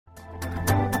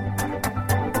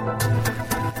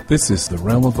This is the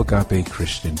Realm of Agape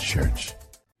Christian Church.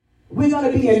 We're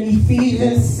going to be in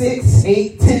Ephesians 6,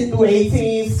 8, 10 through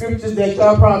 18, scriptures that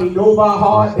y'all probably know by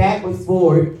heart, backwards,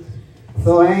 forward.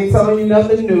 So I ain't telling you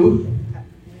nothing new.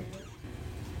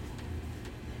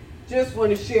 Just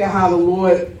want to share how the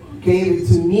Lord gave it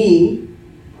to me.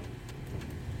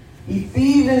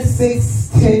 Ephesians 6,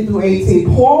 10 through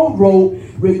 18. Paul wrote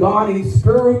regarding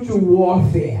spiritual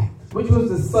warfare, which was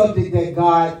the subject that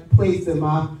God placed in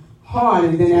my heart.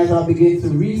 And then as I began to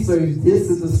research, this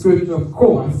is the scripture, of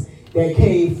course, that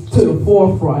came to the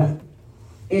forefront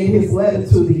in his letter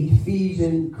to the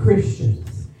Ephesian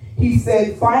Christians. He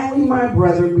said, "Finally, my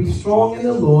brethren, be strong in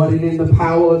the Lord and in the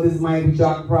power of his might," which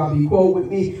y'all can probably quote with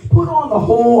me. "Put on the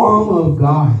whole armor of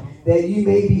God, that you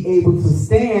may be able to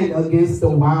stand against the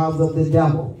wiles of the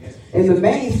devil." In the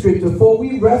main scripture, "For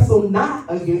we wrestle not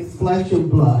against flesh and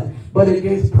blood, but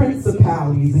against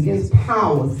principalities, against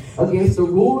powers, against the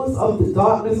rulers of the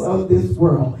darkness of this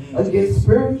world, against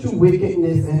spiritual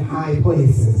wickedness in high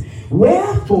places.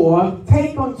 Wherefore,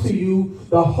 take unto you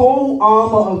the whole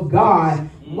armor of God,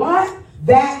 what?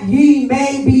 That ye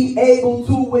may be able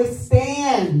to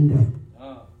withstand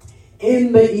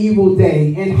in the evil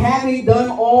day, and having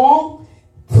done all,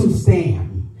 to stand.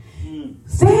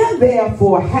 Stand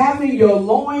therefore, having your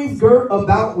loins girt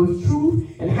about with truth,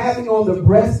 and having on the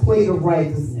breastplate of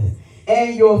righteousness,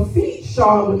 and your feet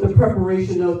shod with the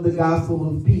preparation of the gospel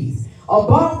of peace.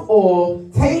 Above all,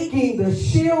 taking the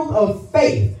shield of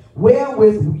faith,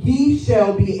 wherewith ye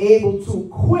shall be able to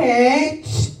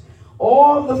quench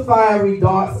all the fiery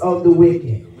darts of the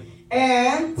wicked.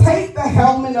 And take the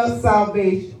helmet of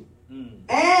salvation,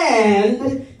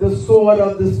 and the sword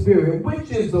of the Spirit,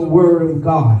 which is the word of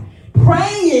God.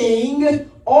 Praying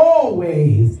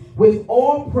always with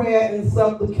all prayer and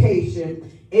supplication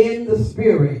in the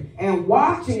Spirit, and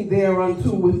watching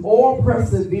thereunto with all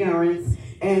perseverance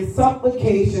and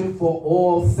supplication for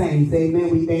all saints." Amen.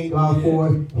 We thank God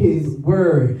for his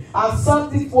word. Our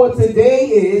subject for today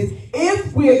is,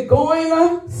 if we're going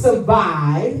to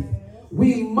survive,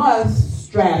 we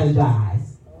must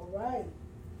strategize.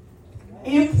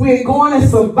 If we're going to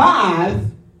survive,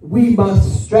 we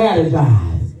must strategize.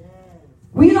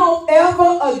 We don't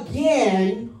ever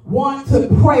again want to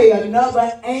pray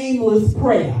another aimless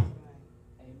prayer.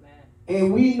 Amen.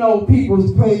 And we know people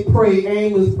pray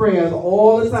aimless prayers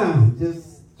all the time,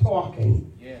 just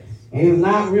talking. Yes. And it's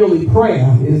not really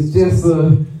prayer. It's just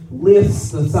a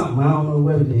list or something. I don't know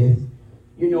what it is.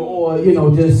 Or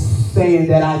just saying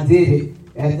that I did it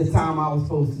at the time I was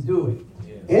supposed to do it.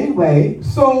 Yes. Anyway,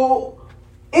 so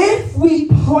if we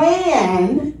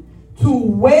plan to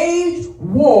wage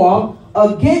war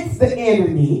against the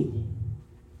enemy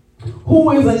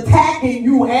who is attacking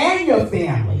you and your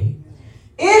family,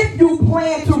 if you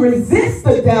plan to resist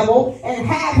the devil and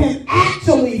have him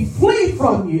actually flee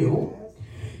from you,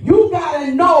 you got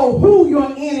to know who your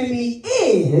enemy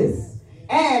is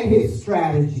and his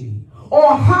strategy.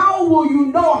 Or how will you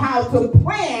know how to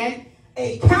plan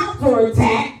a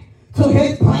counterattack to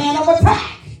his plan of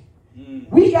attack?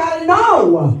 We got to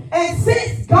know. And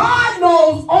since God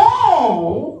knows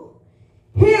all,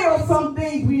 here are some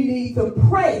things we need to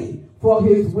pray for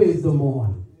his wisdom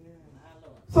on.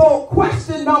 So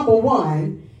question number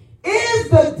one, is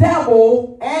it the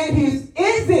devil and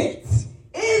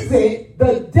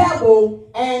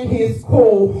his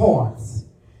cohorts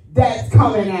that's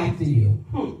coming after you?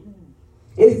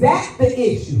 Is that the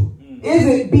issue? Is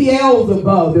it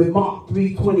Beelzebub in Mark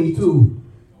 3:22?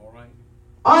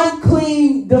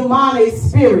 Unclean demonic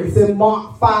spirits in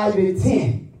Mark 5 and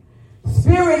 10.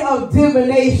 Spirit of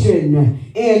divination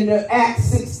in Acts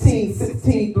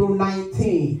 16 through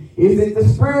 19. Is it the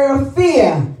spirit of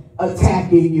fear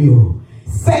attacking you?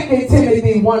 2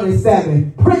 Timothy 1 and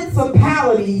 7.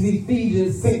 Principalities,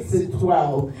 Ephesians 6 and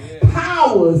 12.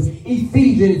 Powers,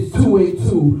 Ephesians 2 and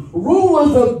 2.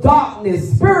 Rulers of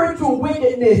darkness, spiritual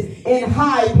wickedness in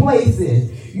high places.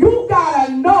 You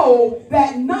gotta know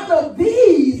that none of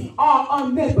these are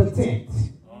omnipotent.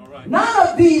 None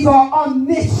of these are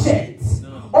omniscient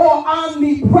or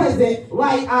omnipresent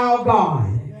like our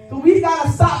God. So we got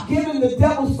to stop giving the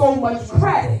devil so much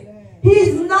credit.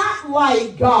 He's not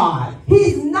like God.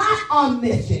 He's not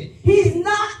omniscient. He's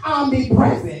not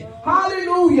omnipresent.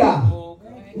 Hallelujah.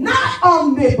 Not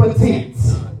omnipotent.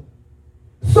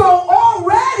 So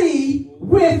already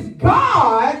with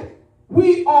God,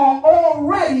 we are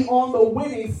already on the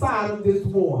winning side of this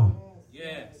war.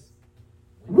 Yes.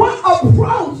 What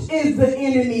approach is the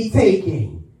enemy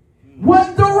taking?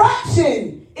 What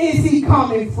direction is he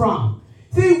coming from?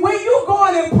 See, when you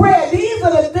going in prayer, these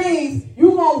are the things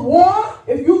you're going to war.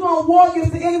 If you're going to war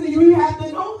against the enemy, you have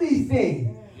to know these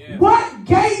things. Yeah. What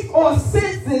gates or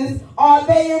senses are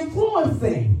they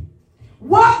influencing?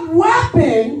 What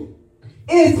weapon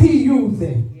is he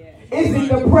using? Is it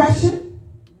depression?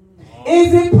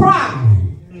 Is it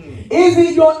pride? Is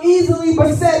it your easily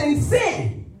besetting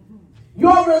sin?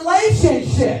 Your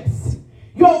relationships?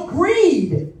 Your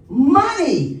greed?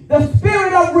 Money? The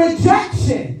spirit of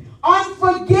rejection?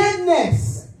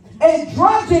 Unforgiveness? A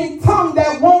drudging tongue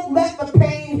that won't let the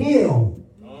pain heal?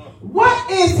 What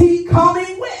is he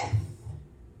coming with?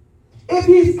 If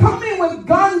he's coming with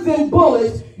guns and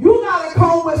bullets, you got to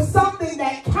come with something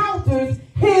that counters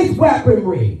his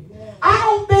weaponry. I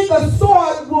don't think a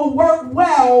sword will work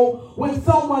well when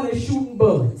someone is shooting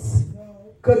bullets.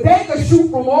 Because they can shoot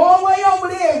from all the way over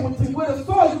there. With a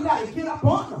sword, you got to get up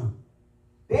on them.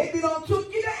 They be done took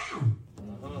you down.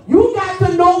 You got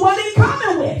to know what it's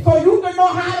coming with so you can know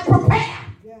how to prepare.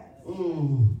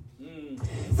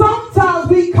 Sometimes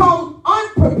we come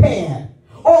unprepared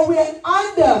or we're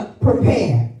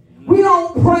underprepared. We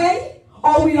don't pray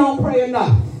or we don't pray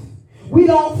enough. We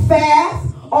don't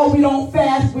fast or we don't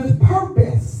fast with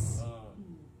purpose.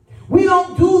 We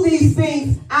don't do these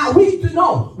things. We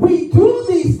do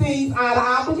these things out of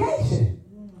obligation.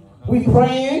 We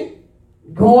praying,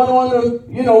 going on the,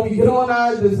 we get on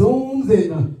the Zooms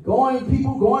and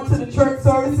people going to the church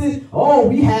services. Oh,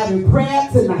 we having prayer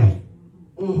tonight.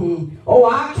 Oh,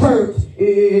 our church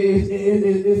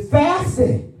is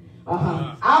fasting.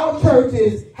 Our church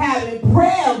is having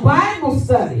prayer, Bible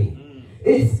study.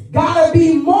 It's got to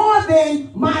be more than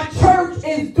my church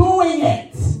is doing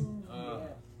it.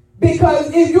 Because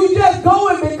if you just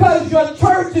going because your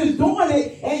church is doing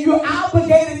it and you're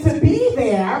obligated to be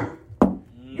there,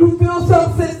 you feel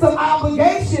some sense of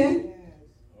obligation,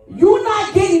 you're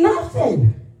not getting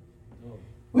nothing.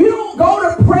 We don't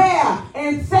go to prayer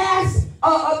and fast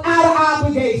out of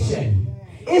obligation.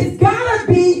 It's got to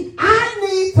be, I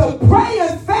need to pray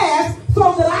and fast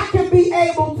so that I can be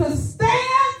able to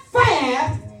stand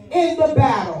fast in the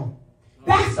battle.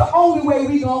 That's the only way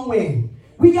we're going to win.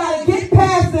 We got to get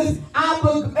past this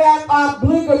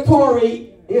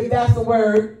obligatory, if that's the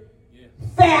word,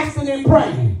 fasting and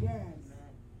praying.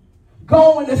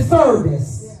 Going to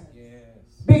service.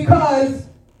 Because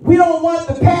we don't want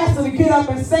the pastor to get up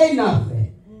and say nothing.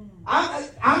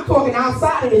 I'm talking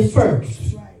outside of this church.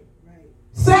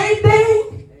 Same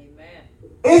thing.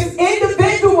 It's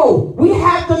individual. We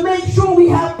have to make sure we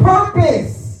have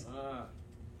purpose.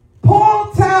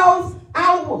 Paul tells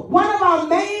one of our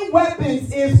main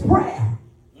weapons is prayer.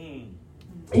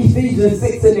 Ephesians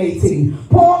 6 and 18.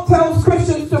 Paul tells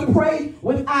Christians to pray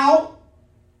without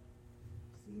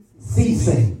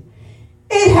ceasing.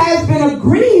 It has been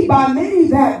agreed by many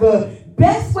that the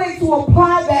best way to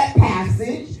apply that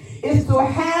passage is to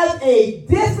have a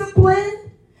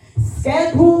disciplined,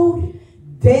 scheduled,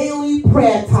 daily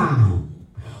prayer time,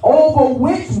 over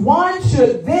which one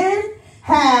should then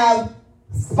have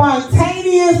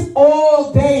spontaneous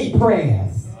all-day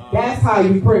prayers. That's how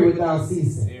you pray without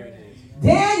ceasing.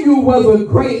 Daniel was a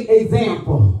great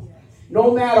example.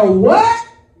 No matter what,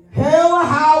 hell or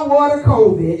high water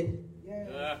COVID,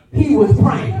 he was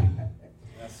praying.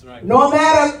 No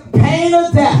matter pain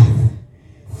or death,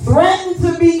 threatened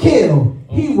to be killed,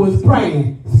 he was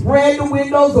praying. Spread the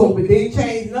windows open, didn't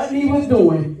change nothing he was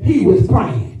doing, he was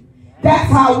praying. That's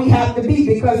how we have to be,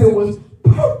 because it was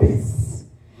purpose.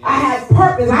 I have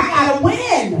purpose. I gotta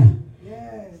win.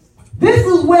 This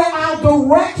is where our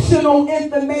directional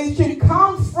information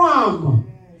comes from.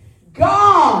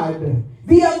 God,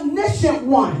 the omniscient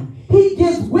one, he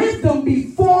gives wisdom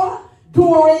before,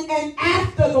 during, and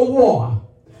after the war.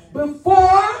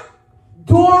 Before,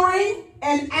 during,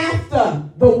 and after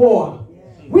the war.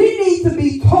 We need to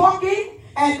be talking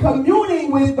and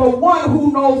communing with the one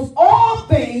who knows all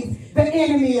things the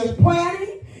enemy is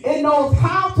planning and knows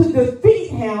how to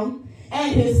defeat him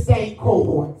and his saint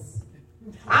cohorts.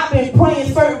 I've been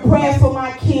praying certain prayers for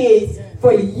my kids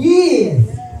for years,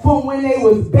 from when they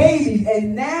was babies,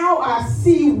 and now I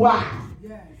see why.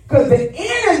 Because the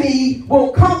enemy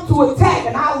will come to attack,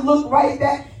 and I look right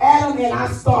there at him and I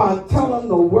start telling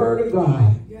the word of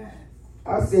God.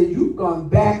 I said, you gonna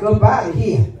back up out of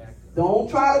here. Don't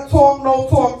try to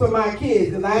talk to my kids,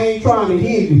 because I ain't trying to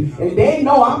hear you. And they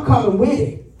know I'm coming with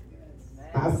it.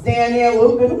 I stand there,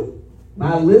 look at them.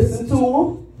 I listen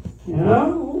to them.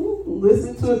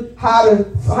 Listen to how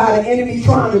the enemy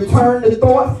trying to turn the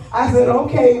thoughts. I said,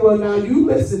 okay, well, now you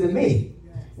listen to me.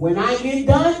 When I get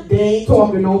done, they ain't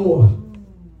talking no more.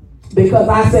 Because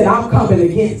I said, I'm coming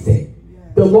against it.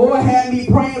 The Lord had me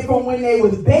praying from when they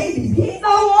was babies. He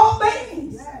know all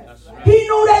things. He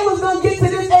knew they was going to get to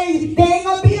this age. They ain't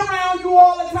going to be around you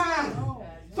all the time.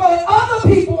 So if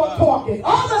other people are talking,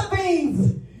 other things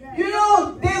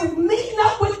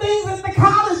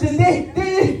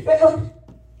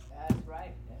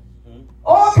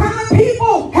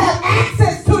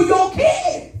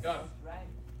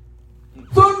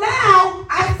So now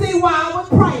I see why I was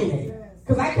praying it.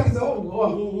 Because I kept saying, oh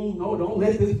Lord, no, don't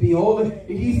let this be over. And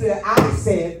he said, I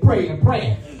said, pray the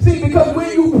prayer. See, because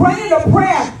when you pray the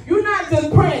prayer, you're not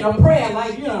just praying a prayer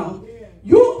like,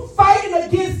 you're fighting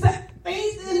against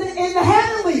things in the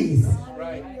heavenlies.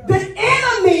 Right. The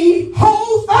enemy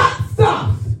holds up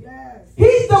stuff.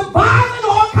 He's devising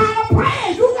all kind of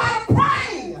prayers. You got to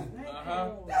pray.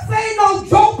 This ain't no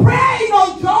joke. Prayer ain't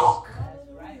no joke.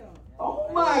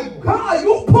 Oh my God.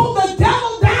 You pull the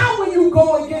devil down when you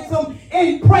go against him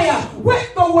in prayer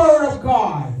with the word of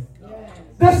God.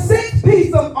 The sixth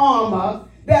piece of armor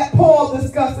that Paul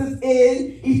discusses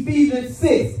in Ephesians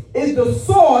 6 is the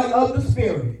sword of the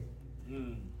Spirit,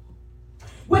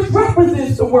 which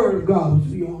represents the word of God,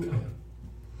 which we all know.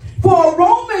 For a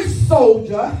Roman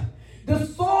soldier, the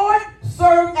sword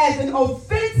served as an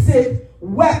offensive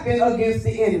weapon against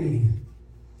the enemy.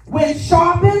 When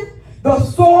sharpened, the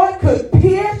sword could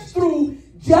pierce through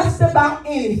just about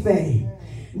anything,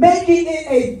 making it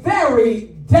a very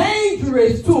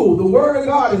dangerous tool. The word of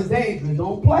God is dangerous.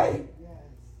 Don't play.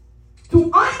 To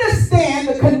understand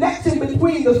the connection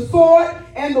between the sword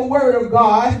and the word of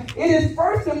God, it is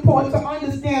first important to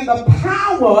understand the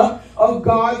power of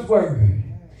God's word.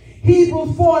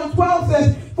 Hebrews 4:12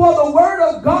 says, for the word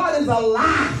of God is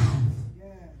alive.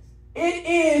 It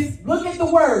is, look at the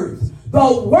words,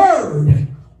 the word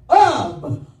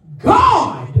of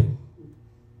God.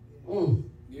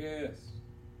 Yes.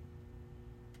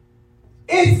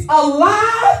 It's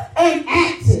alive and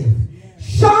active,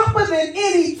 sharper than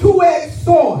any two-edged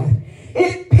sword.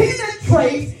 It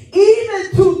penetrates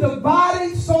even to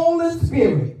dividing soul and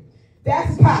spirit.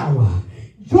 That's power.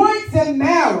 Joints and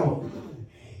marrow.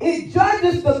 It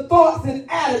judges the thoughts and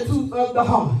attitudes of the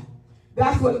heart.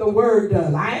 That's what the word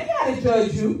does. I ain't got to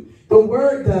judge you. The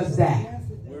word does that.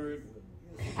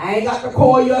 I ain't got to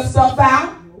call your stuff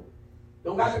out.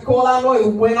 Don't got to call out noise.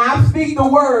 When I speak the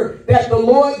word that the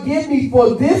Lord give me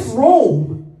for this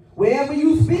room, wherever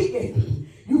you speak it,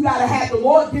 you got to have the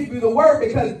Lord give you the word,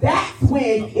 because that's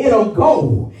when it'll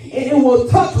go. And it will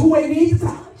touch who it needs to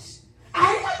touch.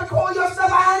 I ain't got to call your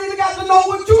stuff. I ain't even got to know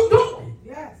what you're doing.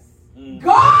 Yes.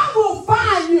 God will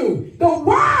find you. The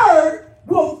word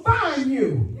will find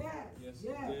you. Yes.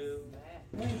 Yes.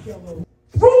 Thank you, Lord.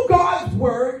 Through God's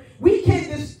word, we can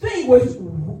distinguish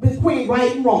between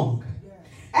right and wrong.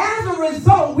 As a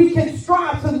result, we can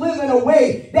strive to live in a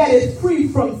way that is free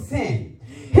from sin.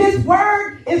 His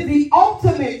word is the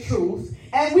ultimate truth,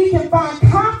 and we can find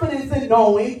confidence in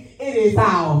knowing it is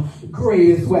our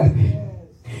greatest weapon.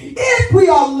 If we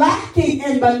are lacking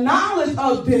in the knowledge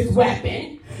of this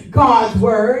weapon, God's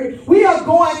word, we are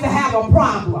going to have a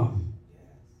problem.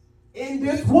 In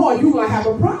this war, you're going to have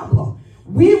a problem.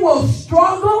 We will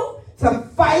struggle to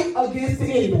fight against the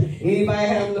enemy. Anybody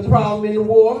having a problem in the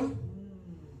war?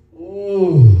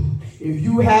 If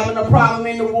you having a problem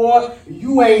in the war,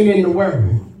 you ain't in the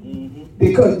word.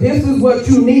 Because this is what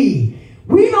you need.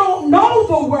 We don't know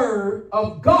the word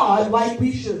of God like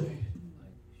we should.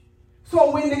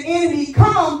 So when the enemy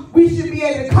comes, we should be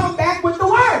able to come back with the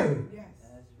word.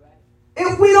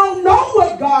 If we don't know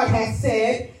what God has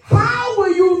said, how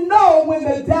will you know when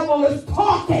the devil is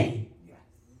talking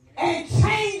and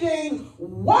changing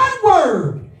one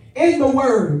word in the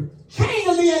word,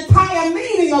 changing the entire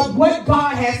meaning of what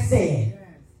God has said,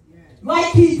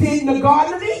 like he did in the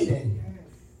Garden of Eden?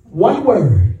 One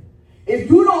word. If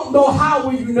you don't know, how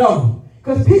will you know?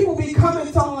 Because people be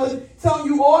coming telling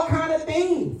you all kind of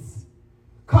things,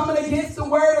 coming against the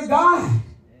word of God.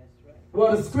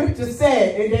 Well, the scripture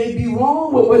said, and they be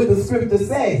wrong with what the scripture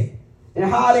said and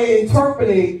how they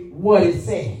interpreted what it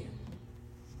said.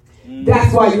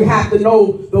 That's why you have to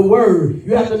know the word.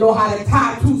 You have to know how to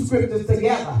tie two scriptures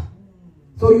together.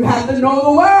 So you have to know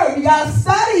the word. You got to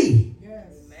study. Yes.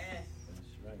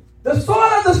 The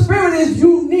sword of the Spirit is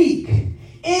unique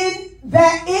in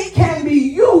that it can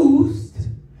be used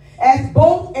as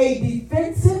both a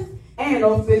defensive and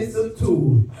offensive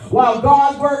tool. While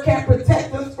God's word can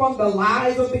protect us from the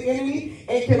lies of the enemy,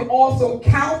 it can also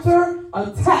counter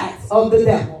attacks of the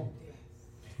devil.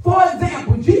 For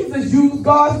example, Jesus used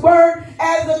God's word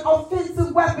as an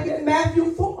offensive weapon in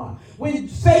Matthew 4. When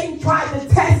Satan tried to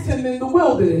test him in the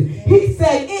wilderness, he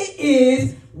said, it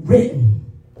is written.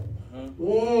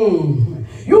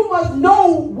 You must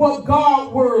know what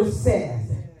God's word says.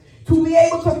 To be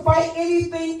able to fight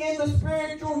anything in the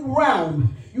spiritual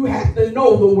realm, you have to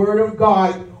know the word of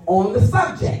God on the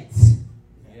subject.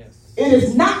 Yes. It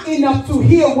is not enough to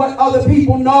hear what other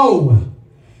people know.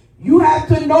 You have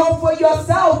to know for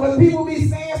yourself. When people be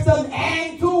saying something,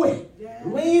 add to it.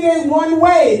 Lean in one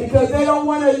way because they don't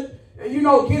want to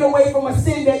get away from a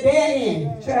sin that they're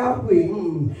in. Child, please.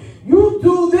 You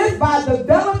do this by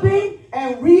developing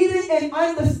and reading and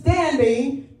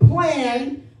understanding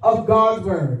plan of God's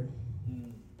word.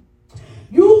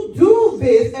 You do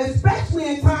this especially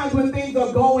in times when things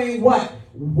are going what?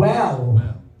 Well.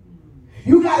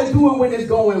 You got to do it when it's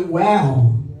going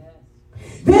well.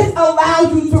 This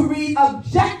allows you to read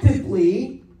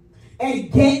objectively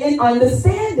and get an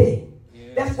understanding.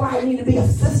 That's why it needs to be a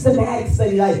systematic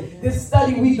study, like this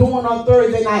study we doing on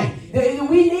Thursday night.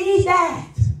 We need that.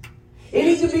 It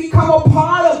needs to become a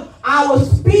part of our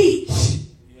speech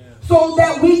so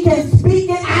that we can speak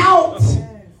it out.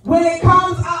 When it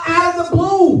comes out of the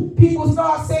blue, people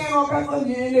start saying all kinds of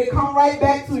stuff, and they come right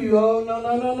back to you. Oh,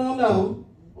 no.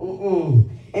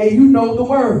 And you know the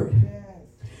word.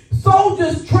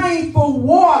 Soldiers train for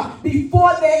war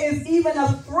before there is even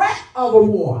a threat of a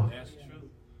war.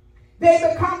 They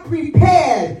become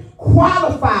prepared,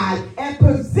 qualified, and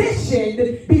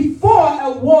positioned before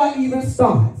a war even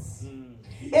starts.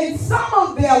 In some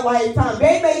of their lifetime,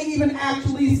 they may even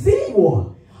actually see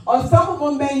war. Or some of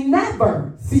them may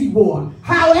never see war.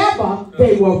 However,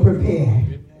 they were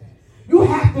prepared. You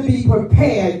have to be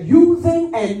prepared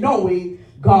using and knowing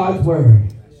God's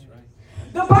word.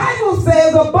 The Bible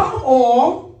says, above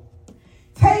all,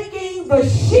 taking the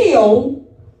shield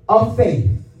of faith,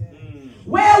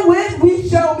 wherewith we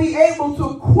shall be able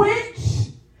to quench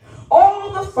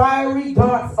all the fiery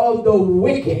darts of the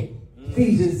wicked.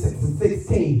 Ephesians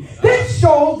 6:16. This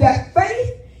shows that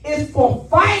faith is for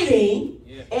fighting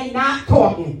and not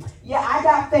talking. Yeah, I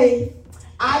got faith.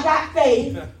 I got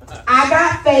faith. I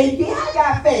got faith. Yeah, I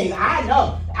got faith. I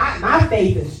know. My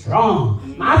faith is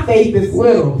strong. My faith is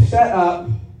little. Shut up.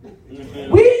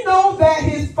 We know that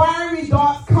his fiery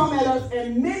darts come at us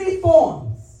in many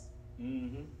forms.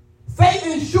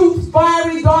 Satan shoots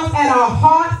fiery darts at our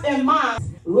hearts and minds.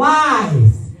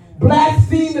 Lies,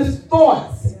 blasphemous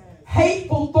thoughts,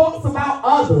 hateful thoughts about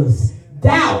others,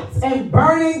 doubts, and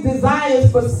burning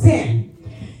desires for sin.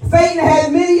 Satan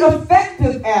has many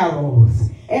effective arrows,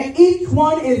 and each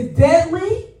one is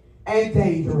deadly and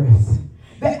dangerous.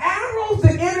 The arrows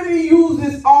the enemy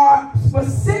uses are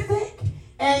specific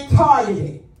and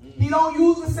targeted. He don't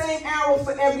use the same arrows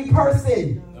for every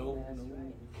person.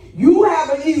 You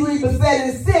have an easily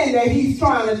besetting sin that he's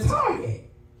trying to target.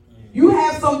 You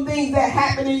have some things that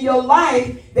happen in your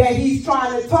life that he's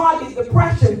trying to target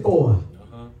depression for.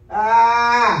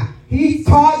 He's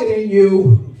targeting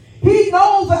you. He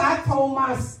knows that. I told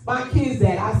my kids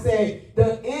that. I said,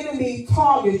 the enemy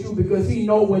targets you because he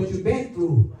knows what you've been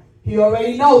through. He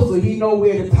already knows, so he knows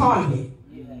where to target.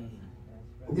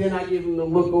 Then I give them the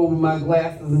look over my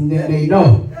glasses, and then they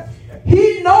know.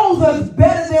 He knows us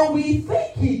better than we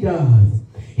think he does.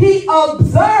 He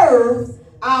observes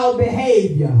our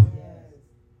behavior.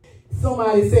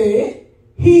 Somebody said,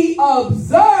 he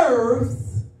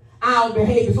observes our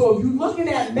behavior. So if you're looking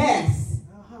at mess,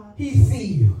 he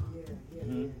sees you.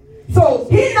 So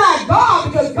he's not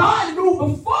God, because God knew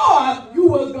before you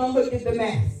was going to look at the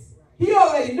mess. He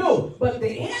already knew. But the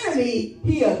enemy,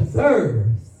 he observes.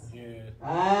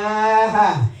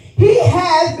 He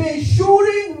has been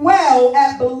shooting well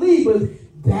at believers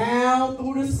down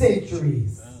through the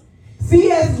centuries.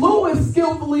 C.S. Lewis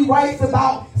skillfully writes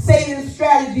about Satan's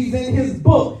strategies in his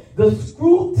book, The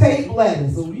Screw Tape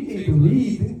Letters. So we need to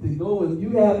read to go, and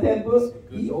you have that book.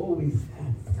 He always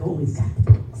got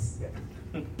the books.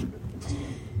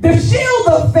 The shield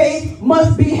of faith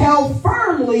must be held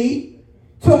firmly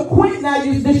to quench. Now,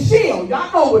 use the shield.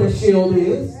 Y'all know what a shield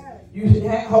is. You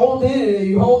hold it, and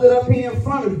you hold it up here in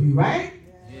front of you, right?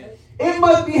 It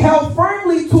must be held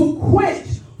firmly to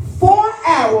quench 4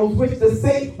 arrows which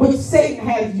Satan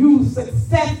has used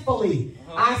successfully.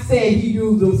 I said he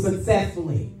used them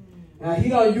successfully. Now, he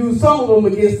don't use some of them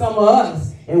against some of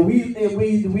us, and we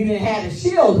didn't have a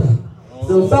shield up.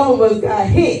 So some of us got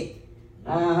hit.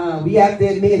 We have to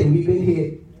admit it. We've been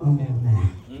hit. Oh, now.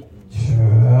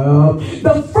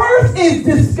 The first is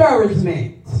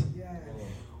discouragement,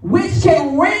 which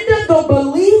can render the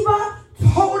believer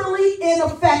totally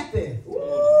ineffective.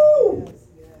 Woo!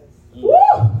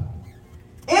 Woo!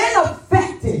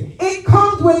 Ineffective. It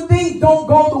comes when things don't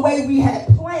go the way we had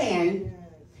planned,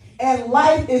 and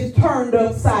life is turned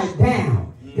upside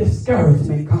down.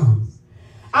 Discouragement comes.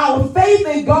 Our faith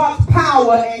in God's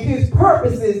power and his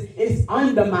purposes is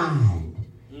undermined.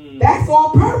 That's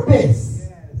on purpose.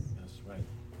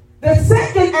 The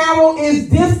second arrow is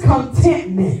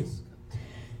discontentment.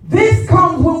 This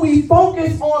comes when we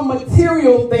focus on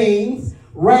material things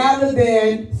rather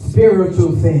than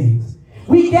spiritual things.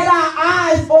 We get our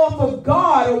eyes off of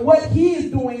God and what he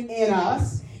is doing in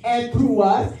us, and through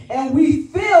us, and we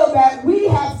feel that we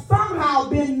have somehow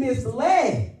been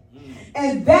misled,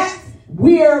 and that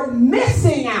we're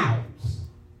missing out.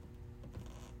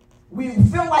 We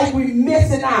feel like we're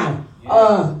missing out.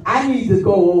 I need to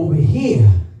go over here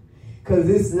because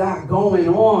it's not going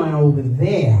on over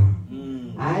there.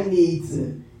 I need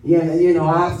to,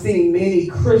 I've seen many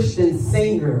Christian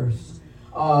singers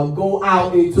go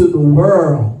out into the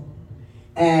world.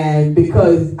 And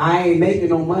because I ain't making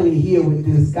no money here with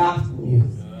this gospel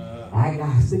music, I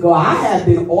got to go. I have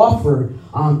been offered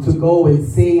to go and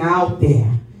sing out there,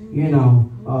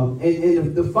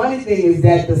 and the funny thing is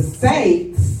that the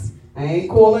saints, I ain't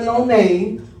calling no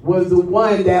name, was the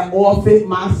one that offered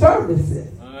my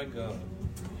services. My God.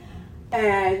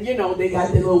 And, they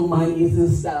got their little monies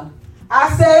and stuff.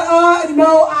 I said,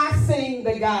 no, I sing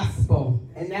the gospel.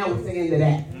 And that was the end of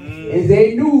that. And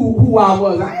they knew who I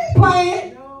was. I ain't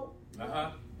playing. No.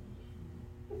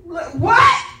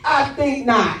 What? I think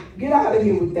not. Get out of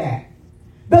here with that.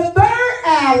 The third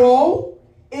arrow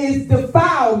is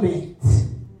defilement.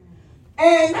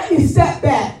 And let me step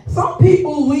back. Some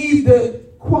people leave the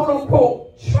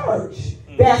quote-unquote church.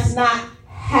 That's not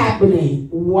happening.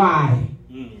 Why?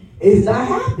 It's not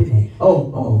happening.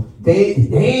 They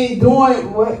ain't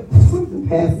doing what the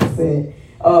pastor said.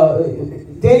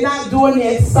 They're not doing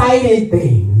the exciting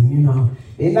things,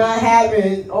 They're not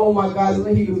having, oh my God,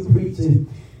 when he was preaching,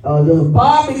 the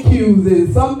barbecues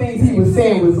and some things he was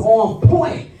saying was on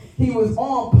point. He was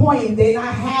on point. They're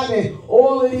not having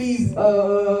all of these,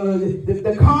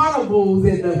 the carnivals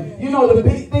and the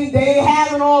big thing. They ain't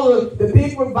having all the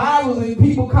big revivals and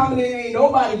people coming in. Ain't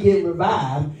nobody getting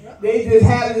revived. They just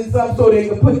having stuff so they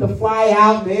can put the flyer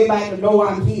out and everybody can know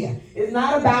I'm here. It's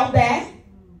not about that.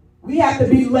 We have to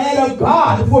be led of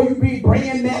God before you be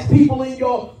bringing that people in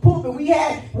your pulpit. We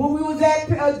had, when we was at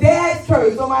Dad's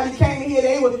church, somebody came in here,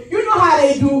 they was, how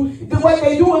they do, what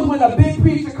they do is when a big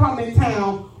preacher come in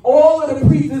town, all of the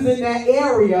preachers in that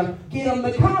area get them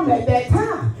to come at that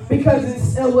time.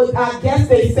 Because I guess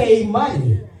they save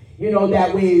money,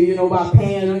 that way, by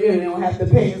paying, they don't have to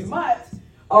pay as much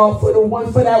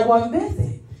for that one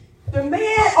visit. The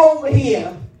man over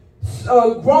here,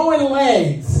 growing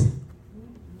legs,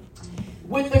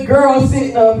 with the girl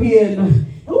sitting up here, and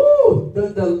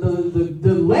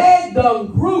the leg done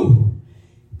grew.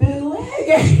 The leg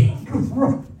ain't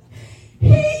grew.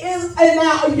 He is, and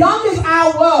now young as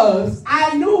I was,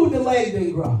 I knew the leg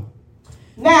didn't grow.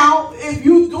 Now, if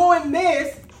you doing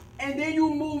this, and then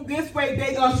you move this way,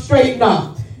 they gonna straighten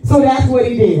up. So that's what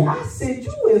he did. I said,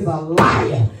 you is a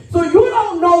liar. So you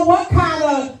don't know what kind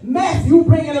of mess you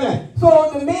bringing in.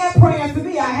 So the man praying for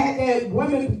me, I had that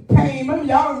women pain. Remember,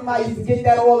 y'all might used to get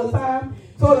that all the time.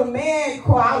 So the man,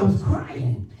 I was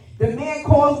crying. The man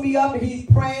calls me up and he's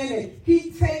praying and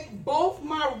he takes both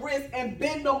my wrists and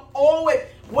bend them all the way.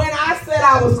 When I said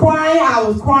I was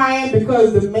crying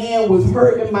because the man was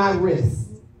hurting my wrists.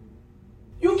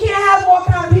 You can't have all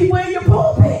kind of people in your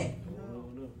pulpit.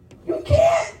 You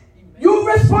can't. You're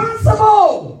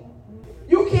responsible.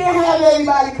 You can't have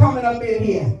everybody coming up in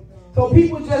here. So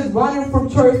people just running from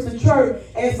church to church.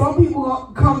 And some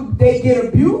people come, they get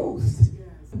abused.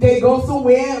 They go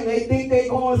somewhere and they think they're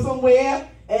going somewhere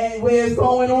and where it's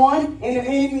going on. And the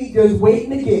enemy just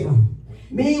waiting to get them.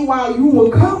 Meanwhile, you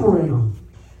were covering them.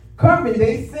 Covering,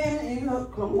 they saying,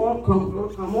 come on.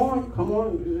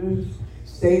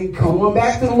 Say, come on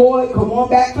back to the Lord. Come on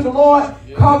back to the Lord.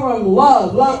 Yeah. Cover them,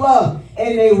 love.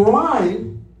 And they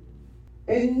run,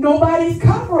 and nobody's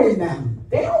covering them.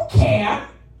 They don't care.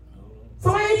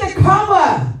 So I need to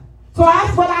cover. So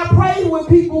that's what I pray when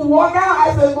people walk out.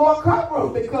 I said, Lord, cover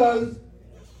them. Because,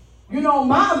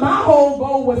 my whole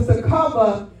goal was to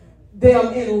cover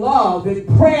them in love and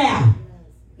prayer.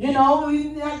 We're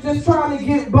not just trying to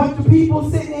get a bunch of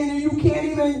people sitting in and you can't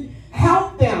even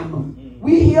help them.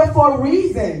 We're here for a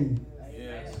reason.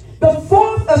 Yes. The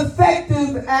fourth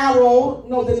effective arrow,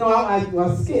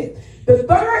 I skipped. The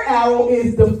third arrow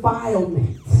is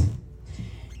defilement.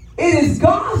 It is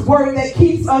God's word that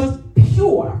keeps us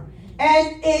pure.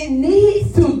 And it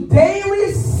needs to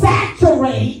daily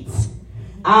saturate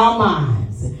our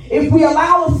minds. If we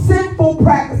allow sinful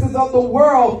practices of the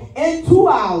world into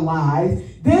our lives,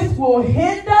 this will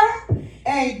hinder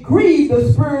and grieve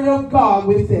the Spirit of God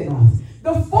within us.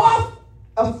 The fourth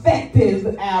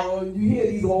effective arrow, you hear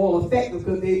these are all effective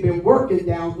because they've been working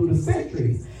down through the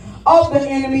centuries, of the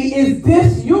enemy is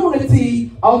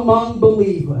disunity among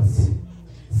believers.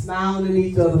 Smiling in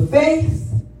each other's face,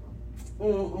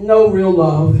 no real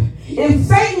love. If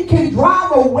Satan can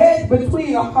drive a wedge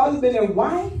between a husband and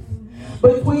wife,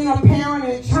 between a parent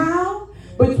and child,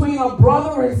 between a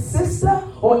brother and sister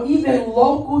or even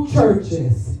local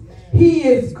churches. He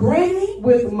is grinning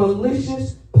with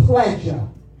malicious pleasure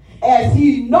as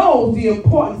he knows the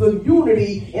importance of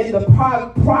unity in the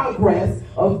progress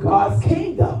of God's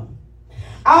kingdom.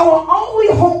 Our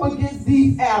only hope against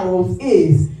these arrows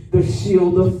is the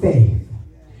shield of faith.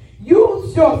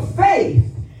 Use your faith.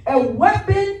 A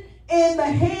weapon in the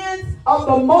hands of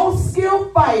the most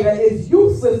skilled fighter is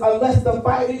useless unless the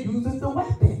fighter uses the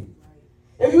weapon.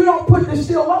 If you don't put the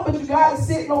shield up, but you got it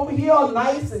sitting over here all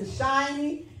nice and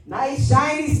shiny, nice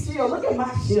shiny shield. Look at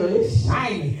my shield, it's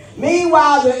shiny.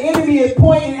 Meanwhile, the enemy is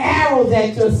pointing arrows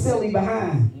at your silly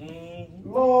behind.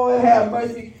 Lord have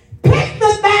mercy. Pick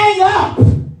the thing up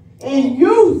and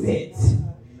use it.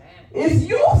 It's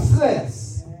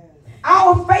useless.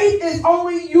 Our faith is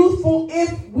only useful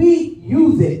if we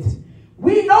use it.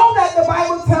 We know that the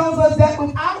Bible tells us that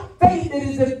without faith it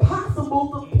is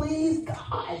impossible to please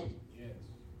God.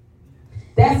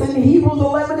 That's in Hebrews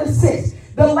 11:6.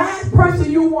 The last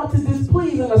person you want to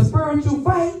displease in a spiritual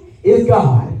fight is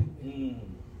God.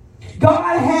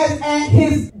 God has at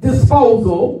his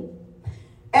disposal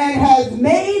and has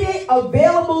made it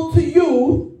available to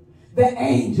you the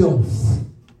angels.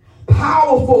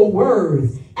 Powerful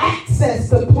words, access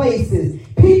to places,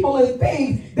 people and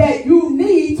things that you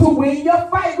need to win your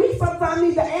fight. We sometimes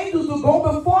need the angels to go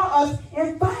before us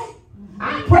and fight.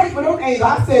 I pray for those angels.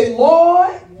 I said,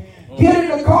 Lord, get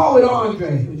in the car with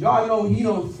Andre. Because y'all know he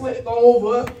done flipped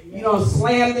over, he done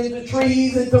slammed into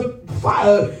trees, into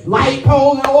fire, light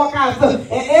poles and all kinds of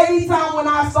stuff. And every time when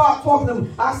I start talking to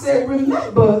him, I said,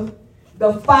 remember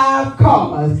the 5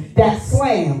 cars that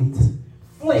slammed,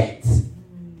 flipped.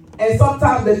 And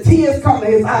sometimes the tears come to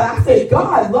his eyes. I said,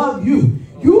 God love you.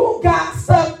 You got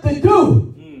stuff to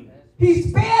do. He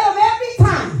spared them every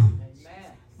time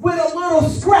with a little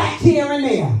scratch here and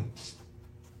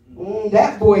there.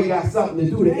 That boy got something to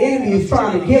do. The enemy is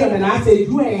trying to get him. And I said,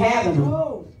 you ain't having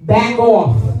him. Back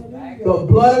off. The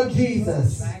blood of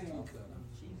Jesus.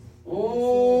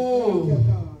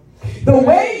 The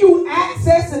way you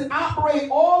access and operate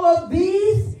all of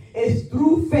these is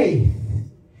through faith.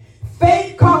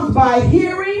 Faith comes by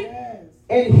hearing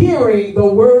and hearing the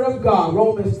word of God.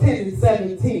 Romans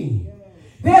 10:17.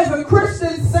 There's a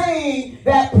Christian saying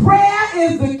that prayer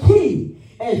is the key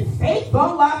and faith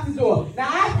unlocks the door. Now,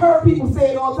 I've heard people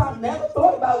say it all the time. Never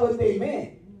thought about what they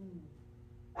meant.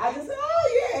 I just said,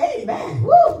 oh, yeah, amen.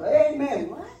 Woo, amen.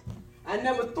 What? I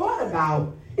never thought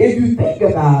about, if you think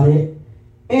about it.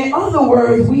 In other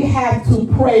words, we have to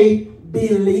pray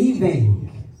believing.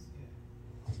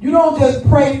 You don't just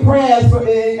pray prayers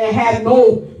and have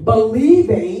no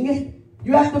believing.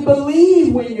 You have to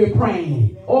believe when you're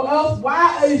praying. Or else,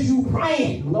 why is you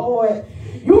praying, Lord?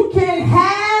 You can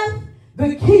have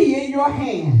the key in your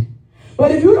hand. But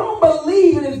if you don't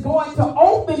believe it is going to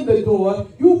open the door,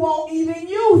 you won't even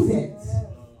use it.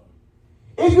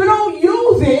 If you don't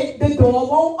use it, the door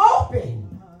won't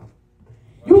open.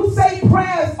 You say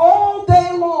prayers all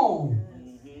day long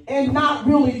and not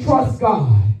really trust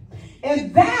God.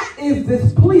 And that is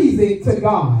displeasing to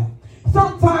God.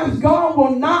 Sometimes God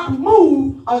will not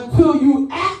move until you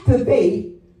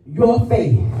activate your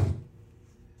faith.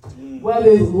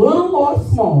 Whether it's little or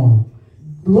small,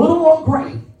 little or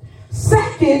great.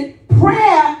 Second,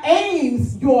 prayer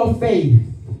aims your faith.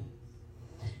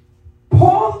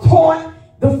 Paul taught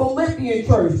the Philippian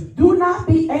church, do not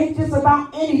be anxious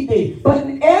about anything, but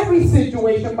in every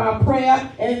situation by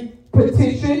prayer and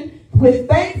petition, with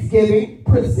thanksgiving,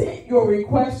 present your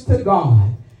request to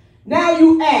God. Now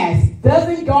you ask,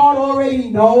 doesn't God already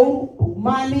know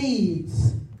my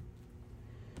needs?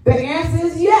 The answer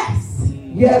is yes.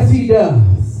 Yes, he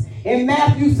does. In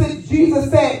Matthew 6,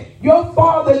 Jesus said, your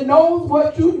Father knows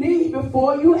what you need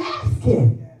before you ask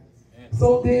him.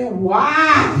 So then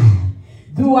why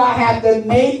do I have to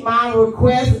make my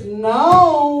request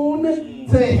known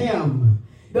to him?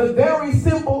 The very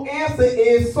simple answer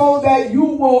is so that you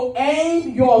will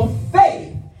aim your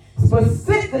faith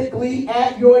specifically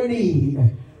at your need.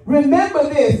 Remember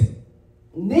this,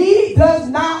 need does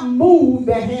not move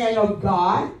the hand of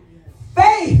God.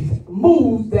 Faith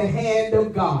moves the hand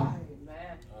of God.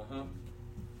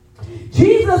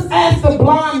 Jesus asked the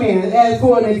blind man, as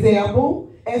for an example,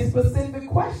 a specific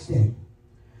question.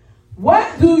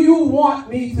 What do you want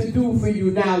me to do for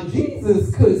you? Now,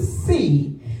 Jesus could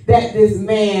see that this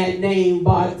man named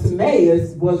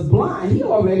Bartimaeus was blind. He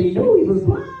already knew he was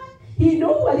blind. He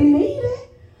knew what he needed.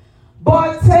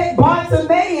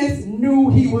 Bartimaeus knew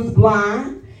he was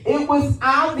blind. It was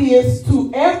obvious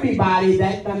to everybody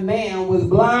that the man was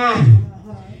blind.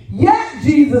 Yet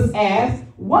Jesus asked,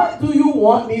 what do you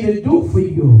want me to do for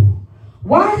you?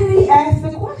 Why did he ask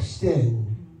the question?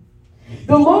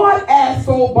 The Lord asked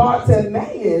so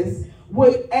Bartimaeus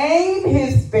would aim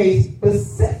his faith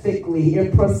specifically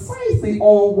and precisely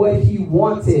on what he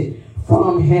wanted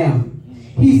from him.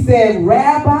 He said,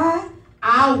 Rabbi,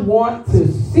 I want to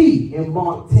see, in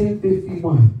Mark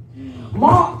 10:51.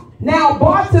 Now,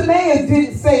 Bartimaeus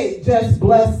didn't say, just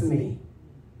bless me.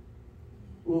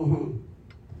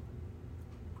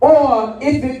 Or,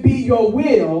 if it be your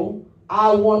will,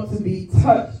 I want to be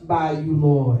touched by you,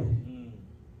 Lord.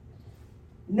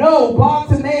 No,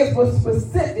 Bartimaeus was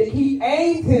specific. He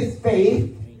aimed his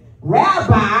faith.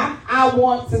 Rabbi, I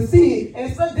want to see.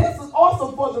 And so this is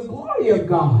also for the glory of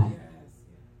God.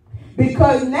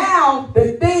 Because now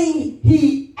the thing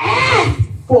he asked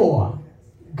for,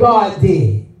 God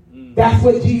did. That's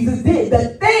what Jesus did.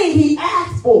 The thing he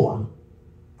asked for,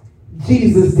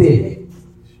 Jesus did it.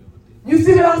 You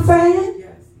see what I'm saying?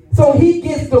 So he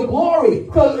gets the glory.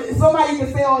 Because somebody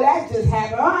can say, oh, that just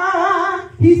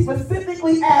happened. He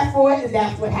specifically asked for it, and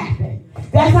that's what happened.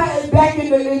 That's how back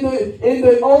in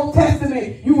the Old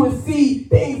Testament, you would see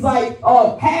things like,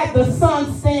 have the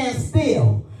sun stand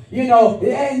still. You know,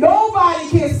 and nobody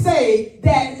can say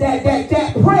that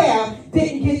prayer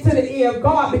didn't get to the ear of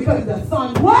God because the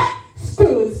sun what?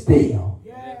 Stood still.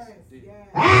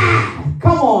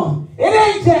 Come on. It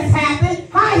ain't just happened.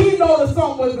 How he know the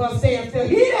sun was going to stand still?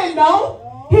 He didn't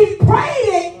know. He prayed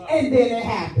it and then it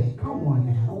happened. Come on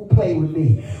now. Don't play with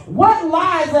me. What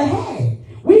lies ahead?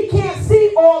 We can't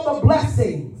see all the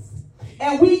blessings.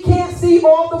 And we can't see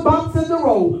all the bumps in the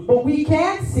road. But we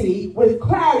can see with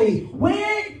clarity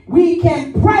when we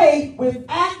can pray with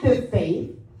active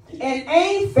faith and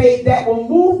aim faith that will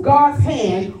move God's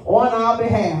hand on our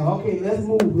behalf. Okay, let's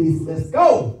move, Lisa. Let's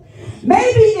go.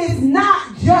 Maybe it's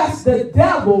not just the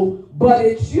devil, but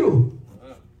it's you.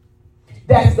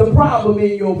 That's the problem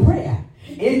in your prayer.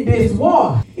 In this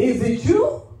war, is it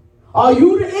you? Are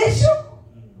you the issue?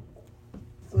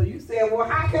 So you said, well,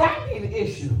 how can I be the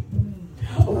issue?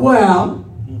 Well,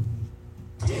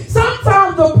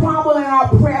 sometimes the problem in our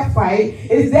prayer fight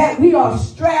is that we are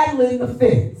straddling the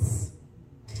fence,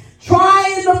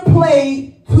 trying to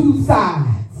play two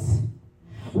sides.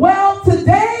 Well,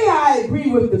 today I agree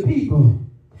with the people.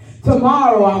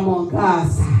 Tomorrow I'm on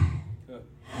God's side.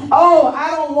 Oh,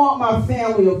 I don't want my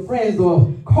family or friends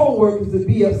or co-workers to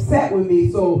be upset with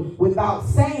me, so without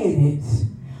saying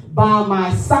it, by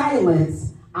my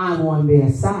silence, I'm on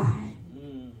their side.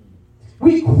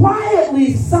 We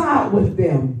quietly side with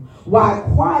them while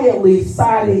quietly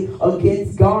siding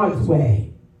against God's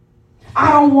way.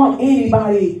 I don't want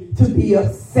anybody to be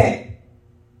upset.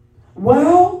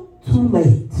 Well, too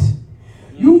late.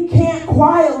 You can't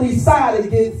quietly side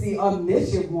against the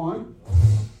omniscient one.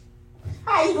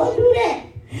 How you gonna do that?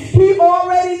 He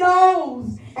already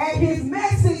knows. And his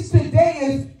message today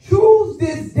is choose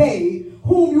this day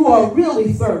whom you are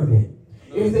really serving.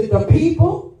 Is it the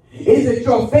people? Is it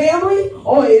your family?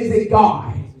 Or is it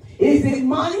God? Is it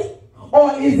money?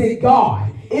 Or is it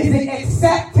God? Is it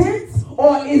acceptance?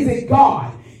 Or is it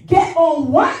God? Get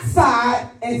on one side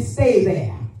and stay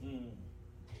there.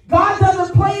 God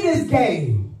doesn't play this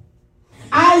game.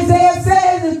 Isaiah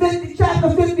says in chapter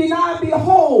 59,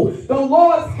 behold, the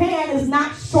Lord's hand is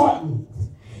not shortened,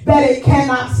 that it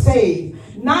cannot save,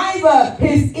 neither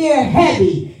his ear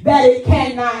heavy, that it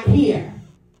cannot hear.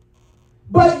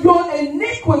 But your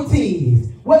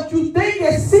iniquities, what you think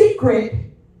is secret,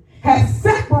 have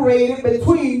separated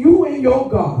between you and your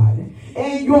God,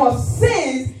 and your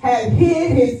sins have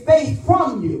hid his face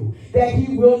from you, that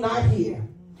he will not hear.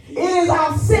 It is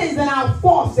our sins and our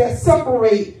faults that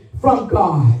separate from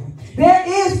God. There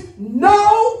is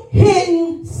no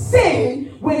hidden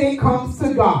sin when it comes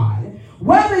to God.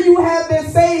 Whether you have been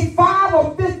saved 5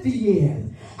 or 50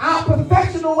 years, our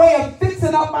professional way of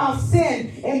fixing up our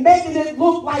sin and making it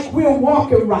look like we're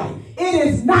walking right, it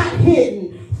is not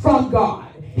hidden from God.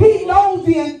 He knows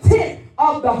the intent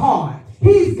of the heart.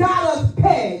 He's got us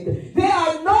pegged. There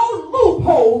are no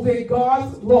loopholes in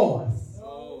God's laws.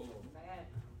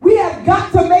 We have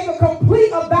got to make a complete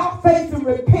about face and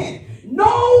repent.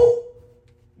 No,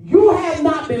 you have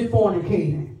not been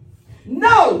fornicating.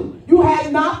 No, you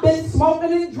have not been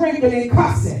smoking and drinking and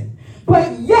cussing.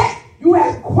 But yet, you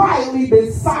have quietly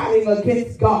been siding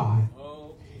against God.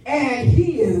 And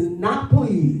he is not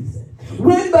pleased.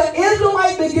 When the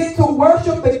Israelites began to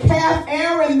worship the calf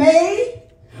Aaron made,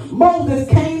 Moses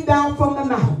came down from the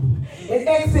mountain. In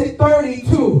Exodus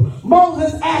 32,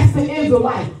 Moses asked the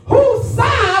Israelites, whose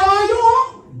side are you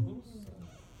on?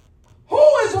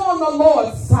 Who is on the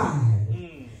Lord's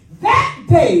side? That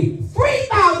day,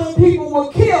 3,000 people were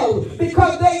killed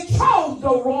because they chose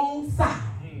the wrong side.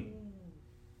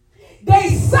 They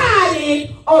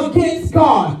against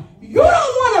God. You don't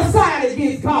want to side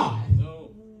against God.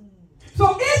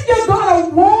 So if you're going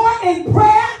to war in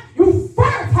prayer, you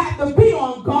first have to be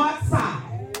on God's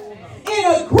side, in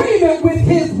agreement with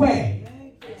his way.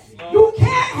 You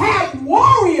can't have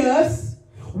warriors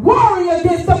warring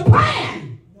against the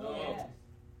plan.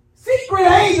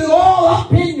 Secret agents all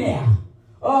up in there,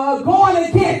 going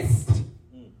against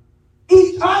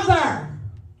each other.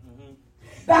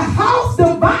 The house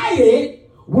divided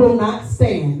will not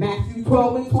stand. Matthew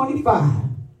 12 and 25.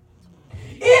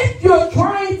 If you're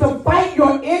trying to fight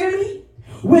your enemy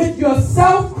with your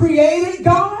self-created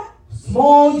God,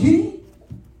 small g,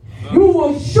 you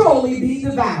will surely be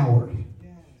devoured.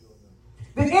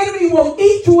 The enemy will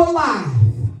eat you alive.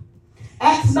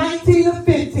 Acts 19 and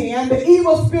 15. And the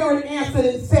evil spirit answered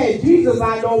and said, Jesus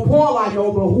I know, Paul I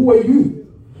know, but who are you?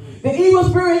 The evil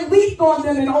spirit leaped on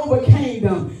them and overcame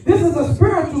them. This is a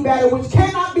spiritual battle which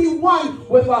cannot be won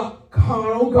with a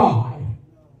carnal God.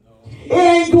 It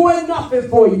ain't doing nothing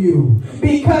for you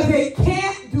because it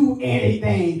can't do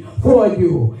anything for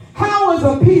you. How is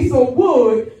a piece of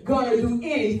wood going to do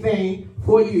anything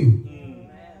for you?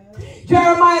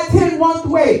 Jeremiah 10, 1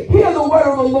 through 8. Hear the word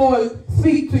of the Lord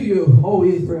speak to you, O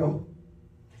Israel.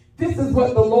 This is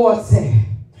what the Lord said.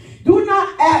 Do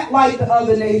not act like the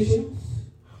other nations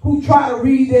who try to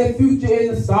read their future in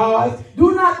the stars.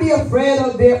 Do not be afraid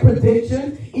of their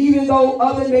predictions, even though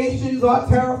other nations are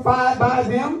terrified by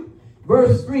them.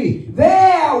 Verse 3,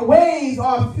 their ways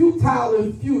are futile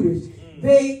and foolish.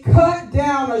 They cut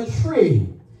down a tree,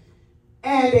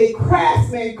 and a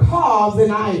craftsman carves an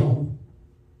idol.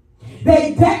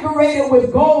 They decorate it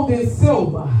with gold and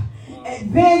silver,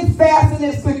 and then fasten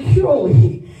it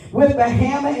securely with a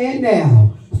hammer and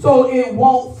nail, so it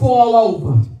won't fall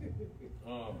over.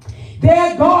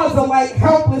 Their gods are like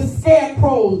helpless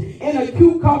scarecrows in a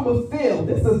cucumber field.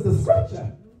 This is the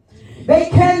scripture. They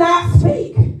cannot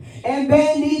speak, and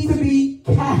they need to be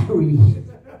carried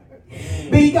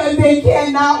because they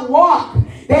cannot walk.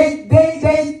 They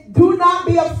do not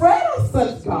be afraid of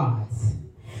such gods,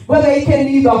 but they can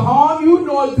neither harm you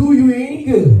nor do you any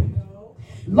good.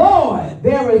 Lord,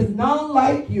 there is none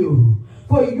like you,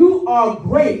 for you are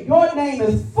great. Your name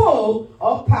is full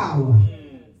of power.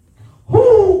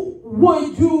 Who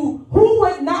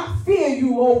would not fear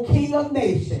you, O King of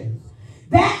Nations?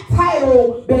 That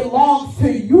title belongs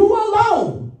to you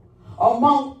alone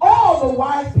among all the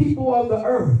wise people of the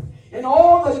earth and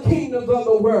all the kingdoms of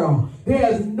the world.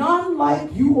 There is none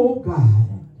like you, O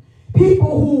God.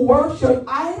 People who worship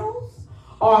idols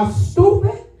are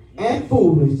stupid and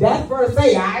foolish. That's verse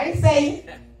 8. I ain't saying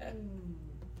it.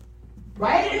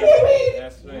 Right?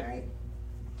 That's right.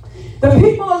 The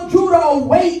people of Judah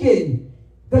awakened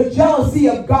the jealousy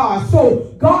of God.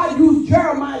 So God used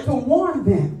Jeremiah to warn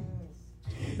them.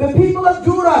 The people of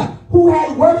Judah who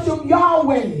had worshiped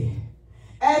Yahweh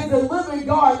as the living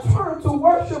God turned to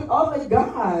worship other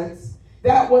gods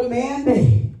that were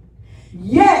man-made.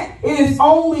 Yet it is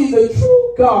only the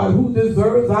true God who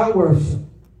deserves our worship.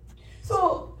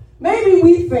 So maybe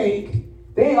we think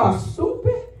they are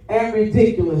stupid and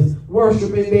ridiculous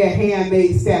worshiping their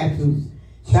handmade statues.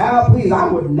 Child, please,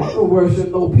 I would never worship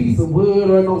no piece of wood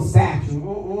or no statue.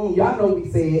 Y'all know we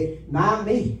said, not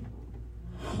me.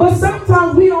 But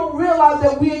sometimes we don't realize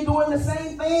that we are doing the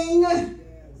same thing.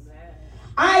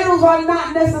 Idols are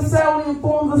not necessarily in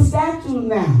forms of statues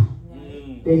now.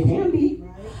 They can be.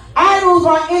 Idols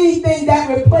are anything that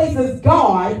replaces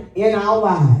God in our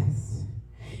lives.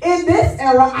 In this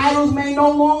era, idols may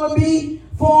no longer be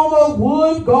form of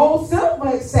wood, gold, silver,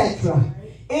 etc.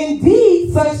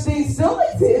 Indeed, such things still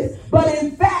exist, but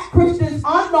in fact, Christians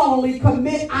unknowingly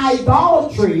commit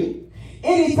idolatry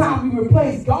anytime we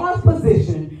replace God's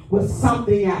position with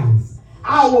something else.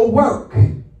 Our work,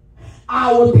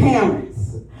 our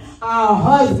parents, our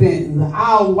husbands,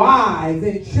 our wives,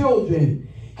 and children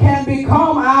can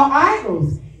become our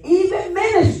idols. Even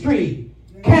ministry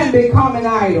can become an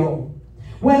idol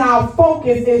when our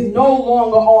focus is no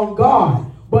longer on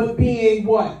God, but being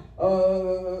what?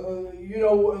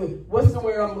 What's the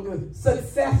word I'm looking for?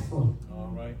 Successful.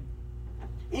 All right.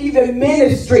 Even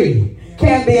ministry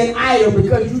can be an idol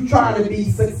because you're trying to be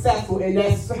successful, and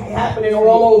that's happening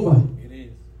all over. It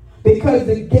is. Because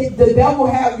the devil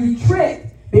have you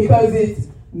tricked because it's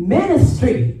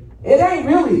ministry. It ain't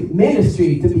really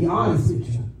ministry, to be honest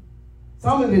with you.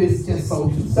 Some of it is just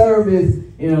social service,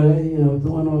 doing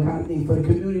all kind of things for the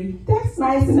community. That's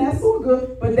nice and that's all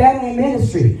good, but that ain't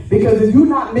ministry. Because if you're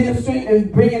not ministering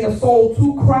and bringing a soul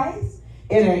to Christ,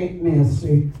 it ain't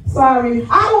ministry. Sorry.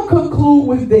 I will conclude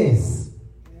with this.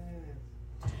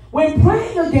 When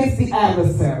praying against the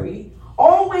adversary,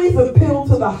 always appeal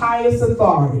to the highest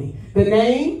authority. The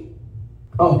name?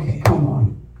 Okay, come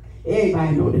on.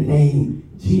 Everybody know the name.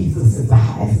 Jesus is the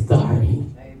highest authority.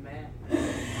 Amen.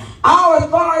 Our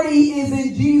authority is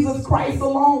in Jesus Christ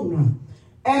alone.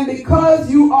 And because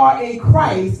you are in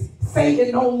Christ,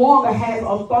 Satan no longer has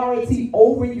authority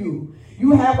over you.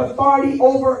 You have authority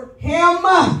over him.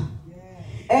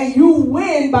 And you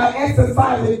win by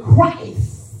exercising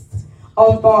Christ's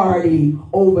authority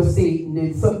over Satan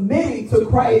and submitting to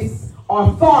Christ's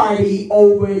authority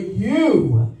over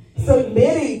you.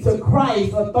 Submitting to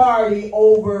Christ's authority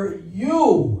over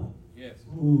you. Yes.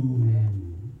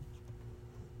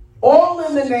 All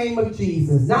in the name of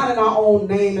Jesus, not in our own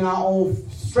name and our own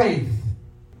strength.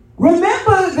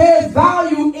 Remember, there's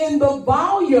value in the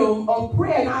volume of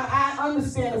prayer. And I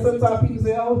understand that sometimes people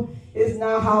say, oh, it's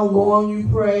not how long you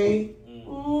pray.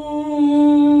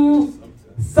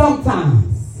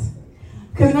 Sometimes.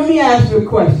 Because let me ask you a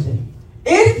question.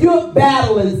 If you're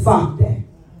battling something,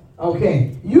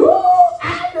 okay,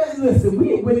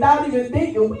 listen, without even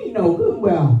thinking, we know good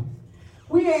well.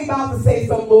 We ain't about to say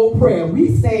some little prayer.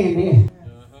 We staying there.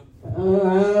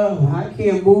 I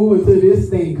can't move until this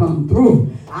thing come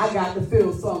through. I got to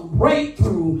feel some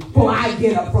breakthrough before I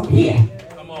get up from here.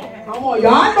 Come on,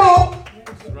 y'all know.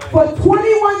 For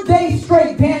 21 days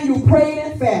straight, Daniel prayed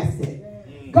and fasted.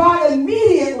 God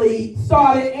immediately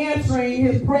started answering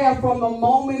his prayer from the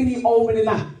moment he opened his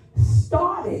eyes.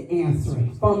 Started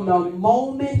answering from the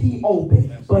moment he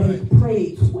opened. But he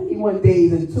prayed 21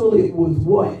 days until it was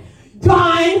what?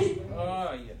 Done. Yes.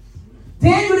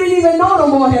 Daniel didn't even know the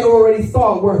Lord had already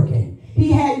started working.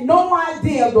 He had no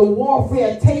idea of the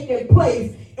warfare taking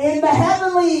place in the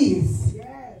heavenlies.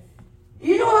 Yes.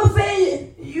 You know what I'm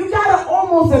saying? You got to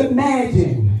almost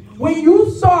imagine when you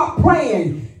start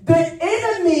praying, the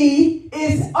enemy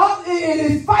is up and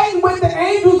is fighting with the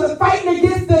angels and fighting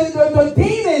against the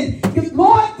demons.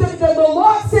 The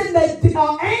Lord sent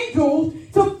the angels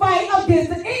to fight against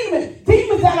the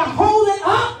demons that are holding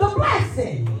up the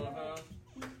blessing,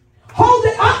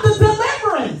 holding up the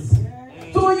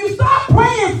deliverance. So when you start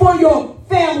praying for your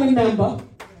family member,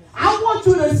 I want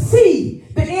you to see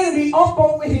the enemy up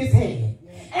over his head.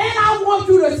 And I want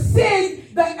you to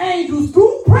send the angels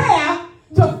through prayer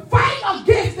to fight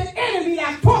against the enemy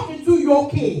that's talking to your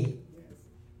kid.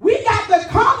 We got to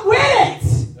come with it.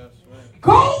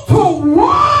 Go to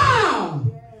war.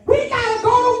 We got to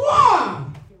go to war.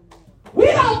 We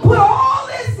don't put all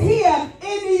this here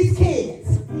in these kids.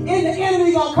 And the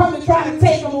enemy going to come and try to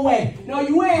take them away. No,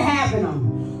 you ain't having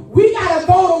them. We got to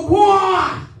go to war.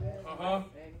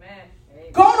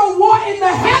 Go to war in the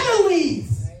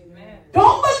heavenlies.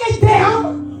 Don't look it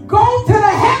down. Go to the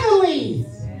heavenlies.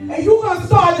 And you're going to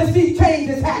start to see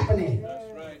changes happening.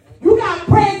 You got to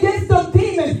pray against the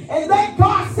demons and let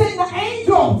God send the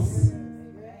angels.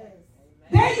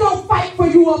 They're going to fight for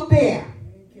you up there.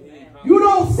 You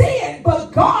don't see it,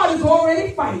 but God is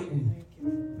already fighting.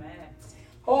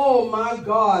 Oh, my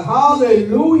God.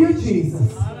 Hallelujah,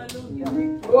 Jesus.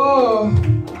 Oh.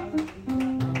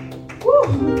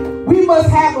 Woo. We must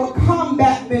have a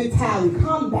combat mentality.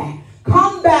 Combat.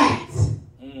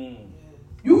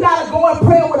 You got to go and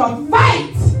pray with a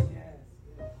fight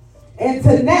and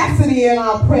tenacity in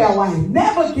our prayer life.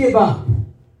 Never give up.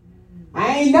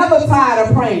 I ain't never tired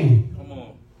of praying. Come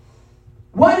on.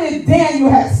 What if Daniel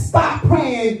had stopped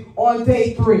praying on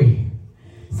day 3?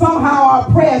 Somehow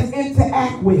our prayers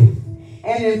interact with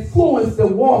and influence the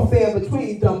warfare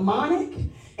between demonic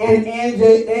and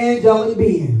angelic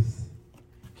beings.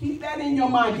 Keep that in your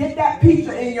mind. Get that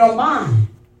picture in your mind.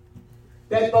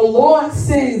 That the Lord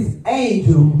sends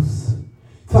angels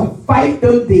to fight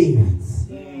them demons.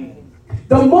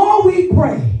 The more we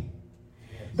pray,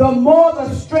 the more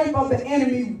the strength of the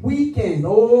enemy weakens.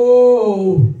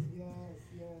 Oh.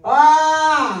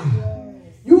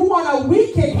 You want to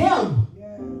weaken him.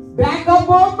 Back up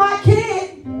off my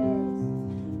kid.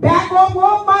 Back up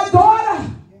off my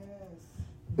daughter.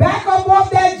 Back up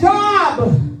off that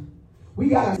job. We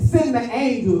got to send the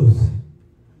angels.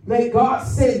 Let God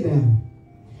send them.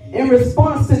 In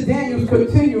response to Daniel's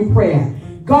continued prayer,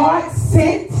 God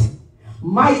sent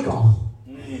Michael,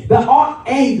 the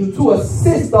archangel, to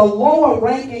assist the lower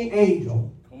ranking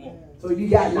angel. So you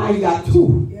got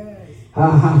 2.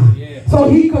 So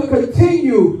he could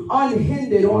continue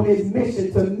unhindered on his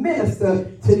mission to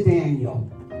minister to Daniel.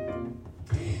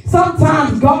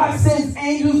 Sometimes God sends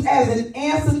angels as an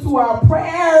answer to our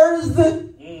prayers.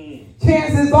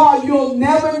 Chances are you'll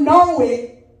never know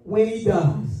it when he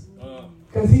does.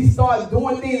 Because he starts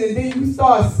doing things and then you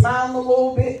start smiling a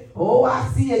little bit. Oh, I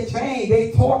see a change.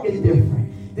 They talking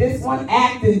different. This one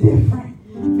acting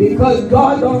different. Because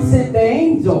God don't send the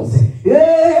angels. Yeah.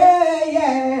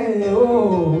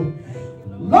 Oh.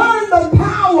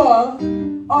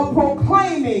 of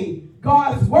proclaiming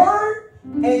God's word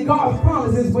and God's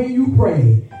promises when you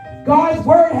pray. God's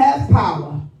word has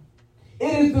power.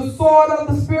 It is the sword of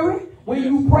the Spirit. When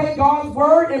you pray God's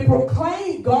word and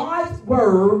proclaim God's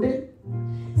word,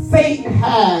 Satan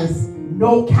has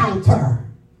no counter.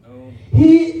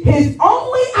 His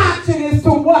only option is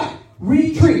to what?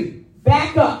 Retreat.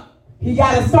 Back up. He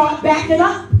got to start backing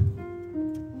up.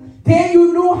 Then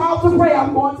you knew how to pray.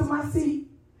 I'm going to my seat.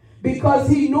 Because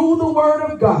he knew the word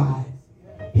of God.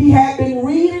 He had been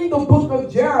reading the book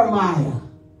of Jeremiah.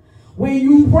 When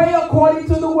you pray according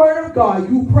to the word of God,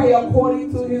 you pray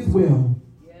according to his will.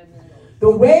 The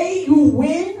way you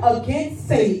win against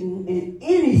Satan in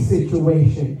any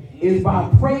situation is by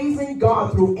praising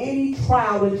God through any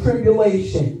trial and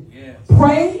tribulation.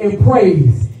 Pray and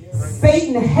praise.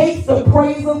 Satan hates the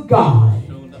praise of God,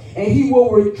 and he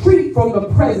will retreat from the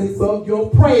presence of your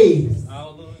praise.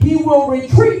 He will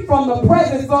retreat from the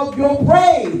presence of your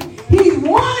praise. He's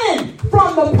running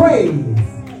from the praise.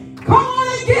 Come on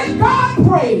and give God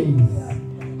praise.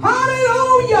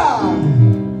 Hallelujah.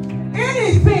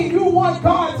 Anything you want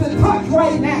God to touch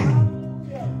right now.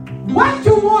 What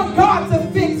you want God to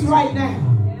fix right now.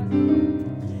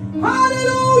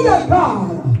 Hallelujah,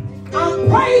 God. I'm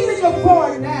praising you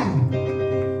for it now.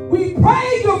 We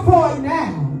praise you for it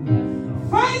now.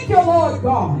 Thank you, Lord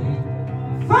God.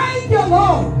 Thank you,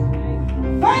 Lord.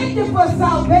 Thank you for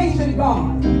salvation,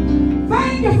 God.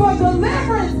 Thank you for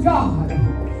deliverance, God.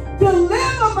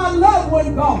 Deliver my loved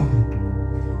one, God.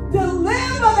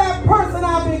 Deliver that person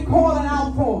I've been calling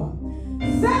out for.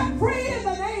 Set free in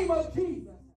the name of Jesus.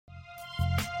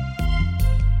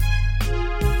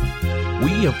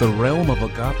 We of the Realm of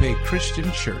Agape Christian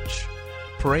Church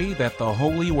pray that the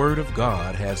Holy Word of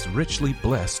God has richly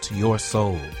blessed your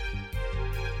soul.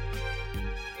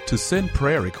 To send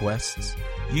prayer requests,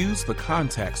 use the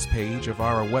contacts page of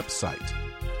our website,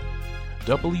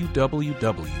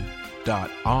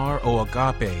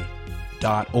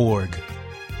 www.roagape.org.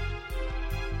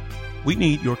 We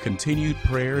need your continued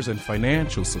prayers and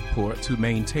financial support to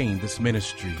maintain this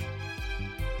ministry.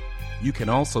 You can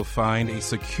also find a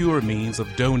secure means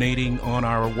of donating on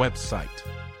our website.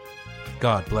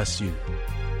 God bless you.